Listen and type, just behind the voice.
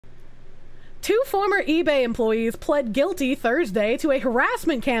2 former eBay employees pled guilty Thursday to a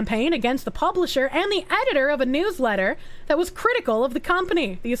harassment campaign against the publisher and the editor of a newsletter that was critical of the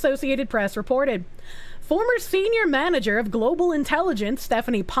company, the Associated Press reported. Former senior manager of global intelligence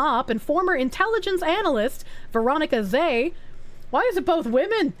Stephanie Popp and former intelligence analyst Veronica Zay, why is it both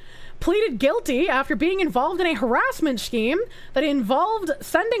women, pleaded guilty after being involved in a harassment scheme that involved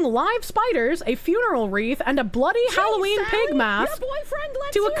sending live spiders, a funeral wreath, and a bloody Halloween pig mask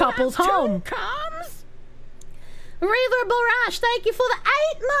to a couple's home. Razor Barash, thank you for the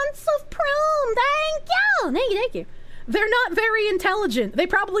 8 months of prom. Thank you. Thank you. They're not very intelligent. They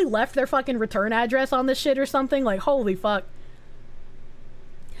probably left their fucking return address on this shit or something. Like, holy fuck.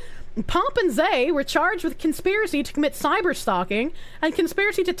 Pomp and Zay were charged with conspiracy to commit cyberstalking and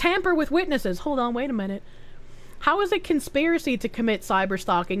conspiracy to tamper with witnesses. Hold on, wait a minute. How is it conspiracy to commit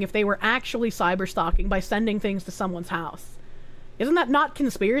cyberstalking if they were actually cyberstalking by sending things to someone's house? Isn't that not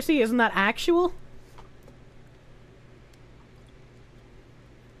conspiracy? Isn't that actual?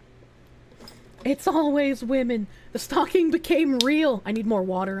 It's always women. The stalking became real. I need more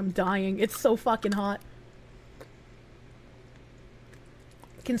water. I'm dying. It's so fucking hot.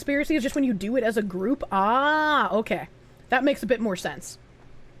 Conspiracy is just when you do it as a group? Ah, okay. That makes a bit more sense.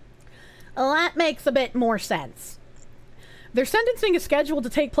 That makes a bit more sense. Their sentencing is scheduled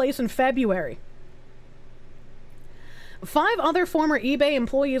to take place in February. 5 other former eBay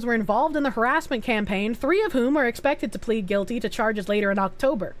employees were involved in the harassment campaign, 3 of whom are expected to plead guilty to charges later in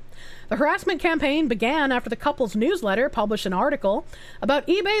October. The harassment campaign began after the couple's newsletter published an article about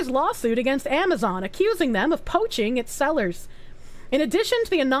eBay's lawsuit against Amazon, accusing them of poaching its sellers. In addition to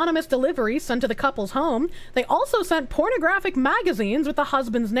the anonymous deliveries sent to the couple's home, they also sent pornographic magazines with the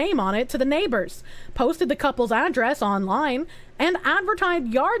husband's name on it to the neighbors, posted the couple's address online, and advertised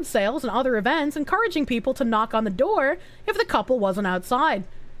yard sales and other events, encouraging people to knock on the door if the couple wasn't outside.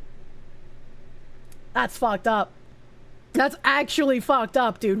 That's fucked up. That's actually fucked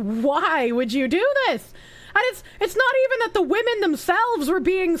up, dude. Why would you do this? And it's not even that the women themselves were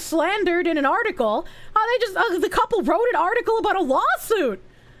being slandered in an article. The couple wrote an article about a lawsuit.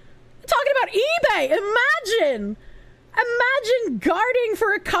 Talking about eBay. Imagine guarding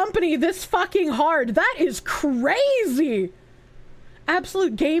for a company this fucking hard. That is crazy.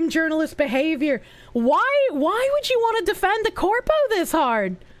 Absolute game journalist behavior. Why would you want to defend the corpo this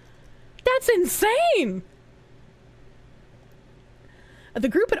hard? That's insane. The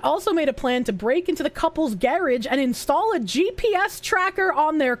group had also made a plan to break into the couple's garage and install a GPS tracker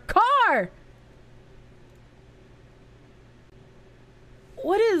on their car.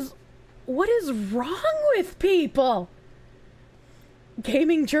 What is wrong with people?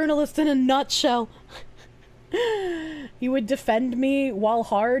 Gaming journalist in a nutshell. You would defend me while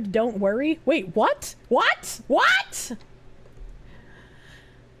hard, don't worry. Wait, what? What? What?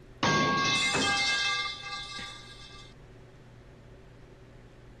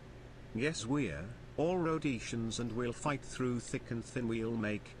 Yes, we're all Rhodesians and we'll fight through thick and thin. We'll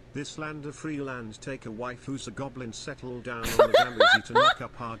make this land a free land. Take a wife who's a goblin, settle down on the galaxy to knock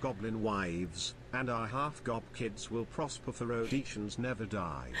up our goblin wives, and our half-gob kids will prosper, for Rhodesians never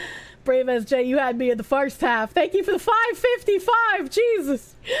die. Brave SJ, you had me in the first half. Thank you for the 555.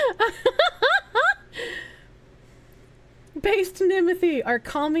 Jesus. Based Nimothy, are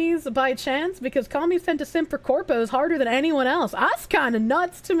commies by chance? Because commies tend to simp for corpos harder than anyone else. That's kind of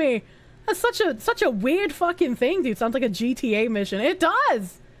nuts to me. That's such a weird fucking thing, dude. Sounds like a GTA mission. It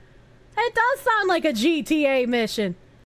does. It does sound like a GTA mission.